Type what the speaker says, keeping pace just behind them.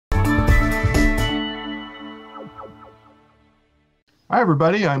Hi,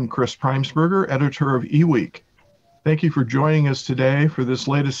 everybody. I'm Chris Preimesberger, editor of eWEEK. Thank you for joining us today for this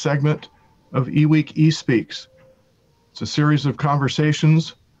latest segment of eWEEK eSpeaks. It's a series of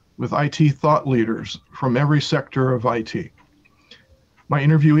conversations with IT thought leaders from every sector of IT. My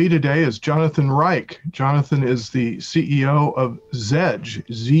interviewee today is Jonathan Reich. Jonathan is the CEO of Zedge,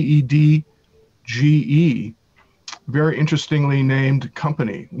 Z-E-D-G-E, very interestingly named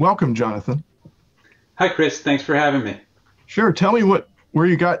company. Welcome, Jonathan. Hi, Chris. Thanks for having me. Sure. Tell me where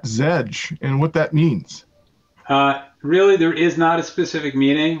you got Zedge and what that means. Really, there is not a specific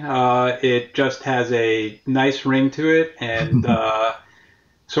meaning. It just has a nice ring to it, and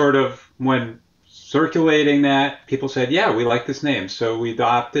sort of when circulating that, people said, "Yeah, we like this name," so we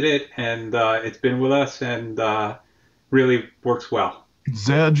adopted it, and it's been with us, and really works well.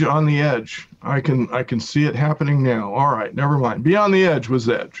 Zedge on the edge. I can see it happening now. All right, never mind. Be on the edge with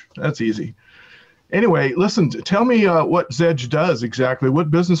Zedge. That's easy. Anyway, listen, tell me what Zedge does exactly.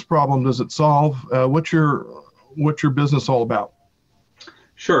 What business problem does it solve? What's your business all about?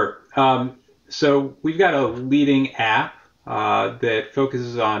 Sure. So we've got a leading app that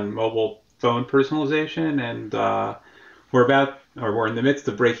focuses on mobile phone personalization, and we're in the midst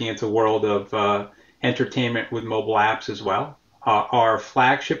of breaking into the world of entertainment with mobile apps as well. Our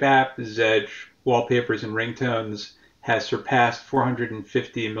flagship app, Zedge Wallpapers and Ringtones, has surpassed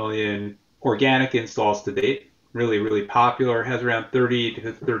 450 million organic installs to date. Really, really popular. Has around 30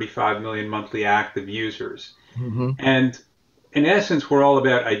 to 35 million monthly active users. Mm-hmm. And in essence, we're all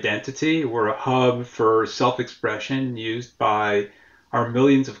about identity. We're a hub for self-expression used by our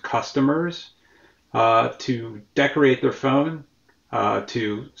millions of customers to decorate their phone,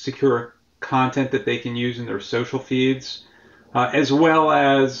 to secure content that they can use in their social feeds, as well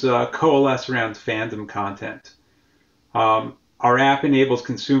as coalesce around fandom content. Our app enables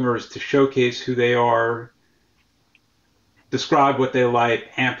consumers to showcase who they are, describe what they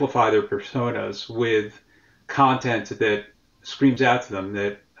like, amplify their personas with content that screams out to them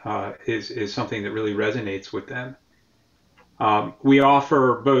that is something that really resonates with them. We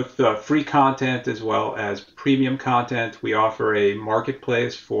offer both free content as well as premium content. We offer a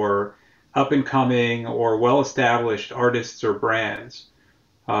marketplace for up-and-coming or well-established artists or brands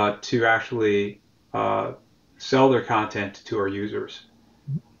to actually sell their content to our users.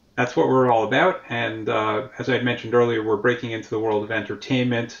 That's what we're all about. And as I mentioned earlier, we're breaking into the world of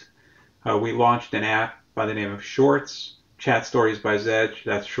entertainment. We launched an app by the name of Shorts, Chat Stories by Zedge.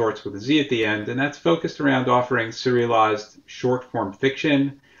 That's Shorts with a Z at the end. And that's focused around offering serialized short-form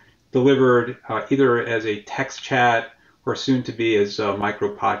fiction delivered either as a text chat or soon to be as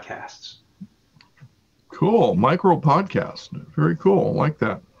micro podcasts. Cool. Micro podcast. Very cool. I like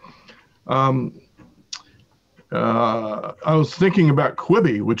that. I was thinking about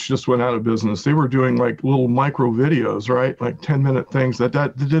Quibi, which just went out of business. They were doing like little micro videos, right? Like 10-minute things that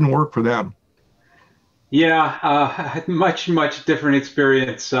didn't work for them. Yeah, much different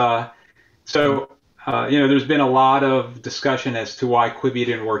experience. There's been a lot of discussion as to why Quibi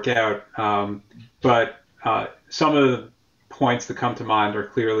didn't work out. But some of the points that come to mind are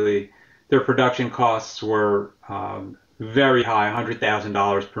clearly their production costs were very high,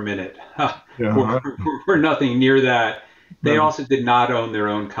 $100,000 per minute. Yeah. We're nothing near that. They also did not own their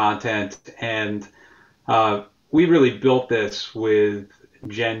own content, and we really built this with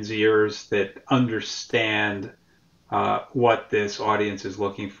Gen Zers that understand what this audience is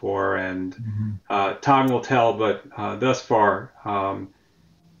looking for, and time will tell. But thus far,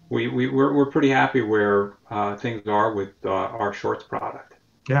 we're pretty happy where things are with our Shorts product.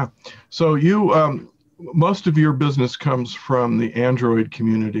 Yeah. So most of your business comes from the Android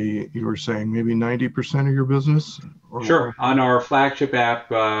community. You were saying maybe 90% of your business? Sure. On our flagship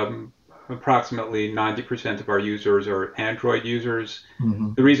app, approximately 90% of our users are Android users.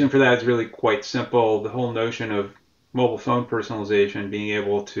 Mm-hmm. The reason for that is really quite simple. The whole notion of mobile phone personalization, being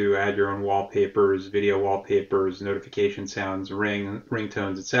able to add your own wallpapers, video wallpapers, notification sounds,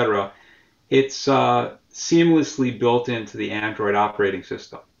 ringtones, etc. It's seamlessly built into the Android operating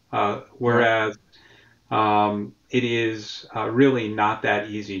system, whereas it is really not that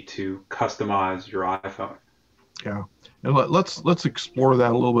easy to customize your iPhone. Yeah, and let's explore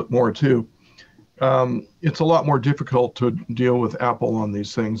that a little bit more too. It's a lot more difficult to deal with Apple on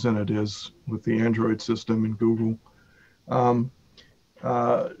these things than it is with the Android system and Google. Do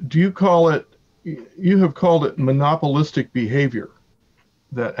you call it? You have called it monopolistic behavior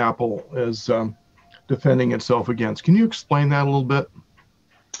that Apple is defending itself against. Can you explain that a little bit?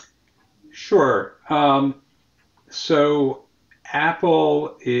 Sure. So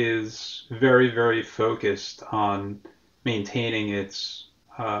Apple is very, very focused on maintaining its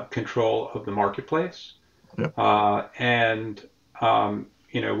control of the marketplace. Yep. And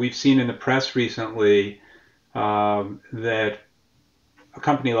we've seen in the press recently that a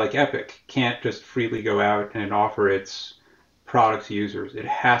company like Epic can't just freely go out and offer its product to users. It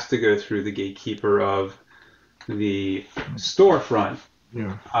has to go through the gatekeeper of the storefront.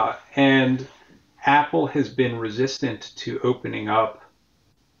 Yeah. And Apple has been resistant to opening up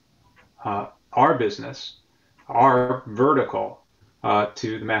our business, our vertical,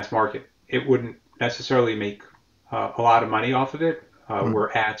 to the mass market. It wouldn't necessarily make a lot of money off of it.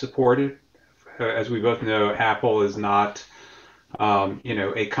 We're ad supported. As we both know, Apple is not,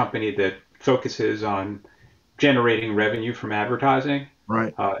 a company that focuses on generating revenue from advertising.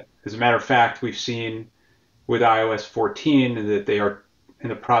 Right. As a matter of fact, we've seen with iOS 14 that they are in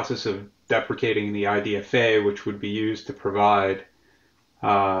the process of deprecating the IDFA, which would be used to provide,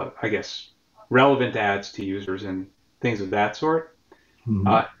 relevant ads to users and things of that sort.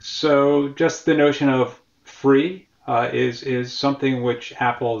 So just the notion of free is something which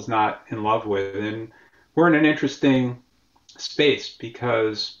Apple is not in love with. And we're in an interesting space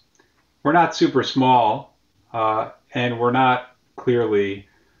because we're not super small and we're not clearly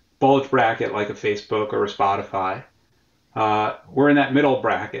bulge bracket like a Facebook or a Spotify. We're in that middle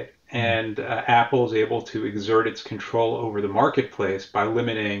bracket, and Apple is able to exert its control over the marketplace by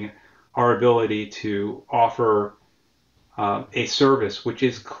limiting our ability to offer a service which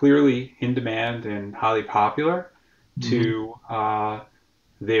is clearly in demand and highly popular to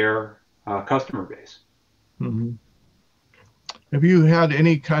their customer base. Have you had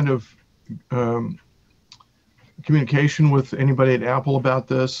any kind of communication with anybody at Apple about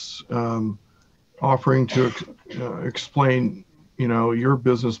this, offering to explain, your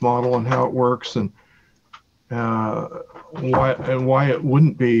business model and how it works, and why it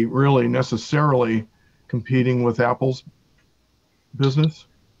wouldn't be really necessarily competing with Apple's business?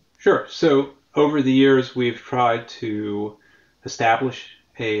 Sure. So over the years, we've tried to establish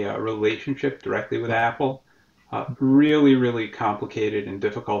a relationship directly with Apple. Really, really complicated and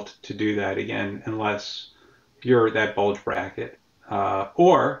difficult to do that, again, unless you're that bulge bracket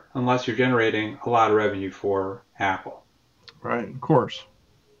or unless you're generating a lot of revenue for Apple. Right, of course.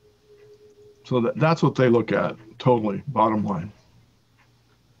 So that's what they look at, totally, bottom line.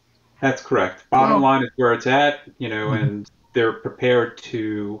 That's correct. Bottom line is where it's at, and they're prepared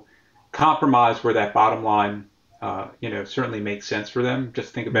to compromise where that bottom line, certainly makes sense for them.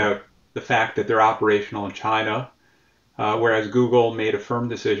 Just think about the fact that they're operational in China, whereas Google made a firm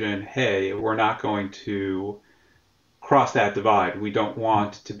decision, hey, we're not going to cross that divide. We don't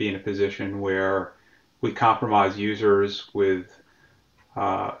want to be in a position where we compromise users with,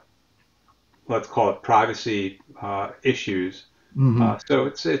 let's call it privacy issues. So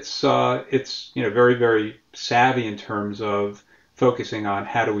it's very, very savvy in terms of focusing on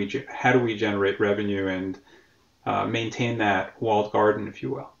how do we generate revenue and maintain that walled garden, if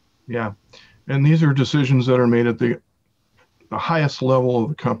you will. Yeah, and these are decisions that are made at the highest level of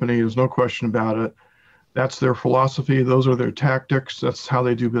the company. There's no question about it. That's their philosophy. Those are their tactics. That's how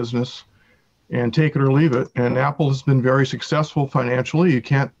they do business. And take it or leave it. And Apple has been very successful financially. You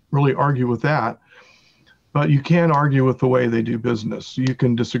can't really argue with that. But you can argue with the way they do business. You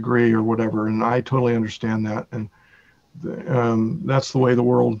can disagree or whatever, and I totally understand that. And that's the way the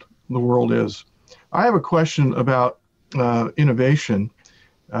world is. I have a question about innovation.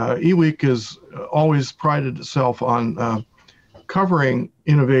 eWEEK has always prided itself on covering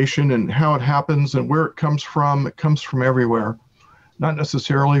innovation and how it happens and where it comes from. It comes from everywhere, not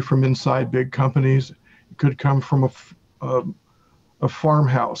necessarily from inside big companies. It could come from a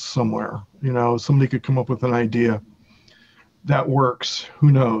farmhouse somewhere. Somebody could come up with an idea that works.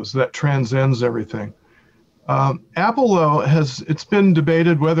 Who knows? That transcends everything. Apple, though, it's been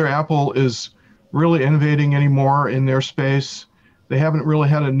debated whether Apple is really innovating anymore in their space. They haven't really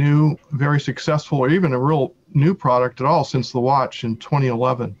had a new, very successful, or even a real new product at all since the watch in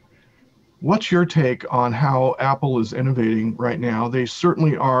 2011. What's your take on how Apple is innovating right now? They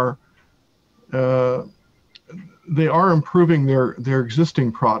certainly are. They are improving their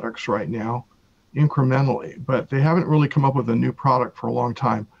existing products right now, incrementally, but they haven't really come up with a new product for a long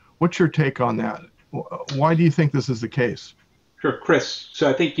time. What's your take on that? Why do you think this is the case? Sure, Chris. So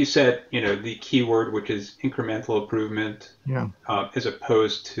I think you said, the key word, which is incremental improvement, as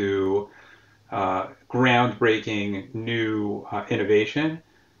opposed to groundbreaking new innovation.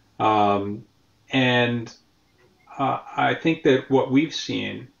 And I think that what we've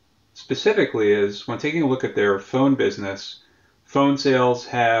seen specifically is when taking a look at their phone business, phone sales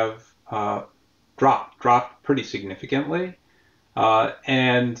have dropped pretty significantly.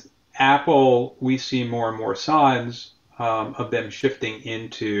 And Apple, we see more and more signs of them shifting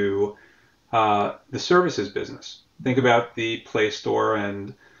into the services business. Think about the Play Store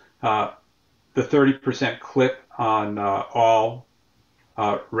and the 30% clip on all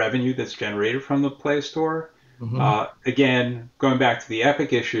revenue that's generated from the Play Store. Again, going back to the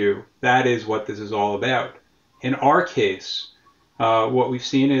Epic issue, that is what this is all about. In our case, what we've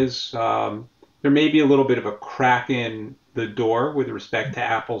seen is there may be a little bit of a crack in the door with respect to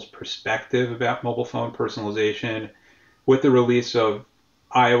Apple's perspective about mobile phone personalization with the release of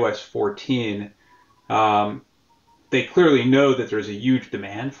iOS 14. They clearly know that there's a huge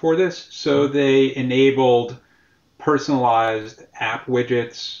demand for this, so they enabled personalized app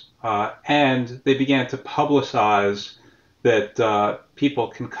widgets, and they began to publicize that people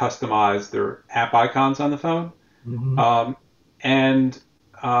can customize their app icons on the phone. And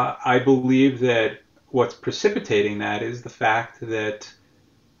I believe that what's precipitating that is the fact that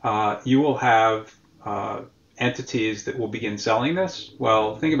you will have entities that will begin selling this.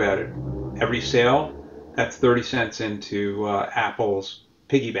 Well, think about it. Every sale, that's 30 cents into Apple's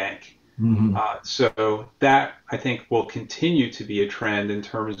piggy bank. So that, I think, will continue to be a trend in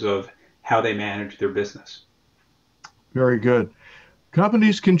terms of how they manage their business. Very good.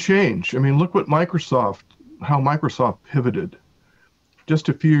 Companies can change. I mean, look what how Microsoft pivoted just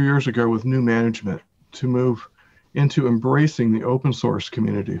a few years ago with new management to move into embracing the open source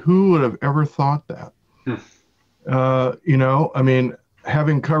community. Who would have ever thought that? I mean,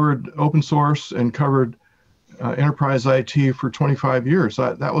 having covered open source and covered enterprise IT for 25 years,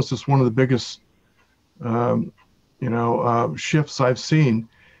 that was just one of the biggest, shifts I've seen.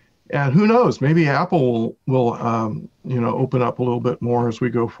 And who knows, maybe Apple will open up a little bit more as we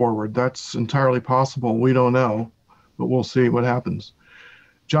go forward. That's entirely possible. We don't know, but we'll see what happens.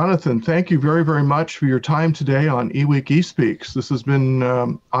 Jonathan, thank you very, very much for your time today on eWEEK eSpeaks. This has been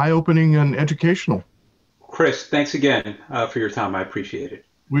eye-opening and educational. Chris, thanks again for your time. I appreciate it.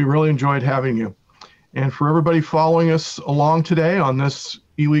 We really enjoyed having you. And for everybody following us along today on this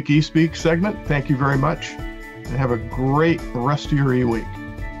eWEEK eSpeaks segment, thank you very much, and have a great rest of your eWeek.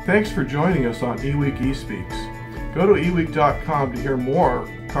 Thanks for joining us on eWEEK eSpeaks. Go to eWEEK.com to hear more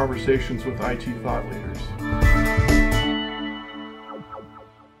conversations with IT thought leaders.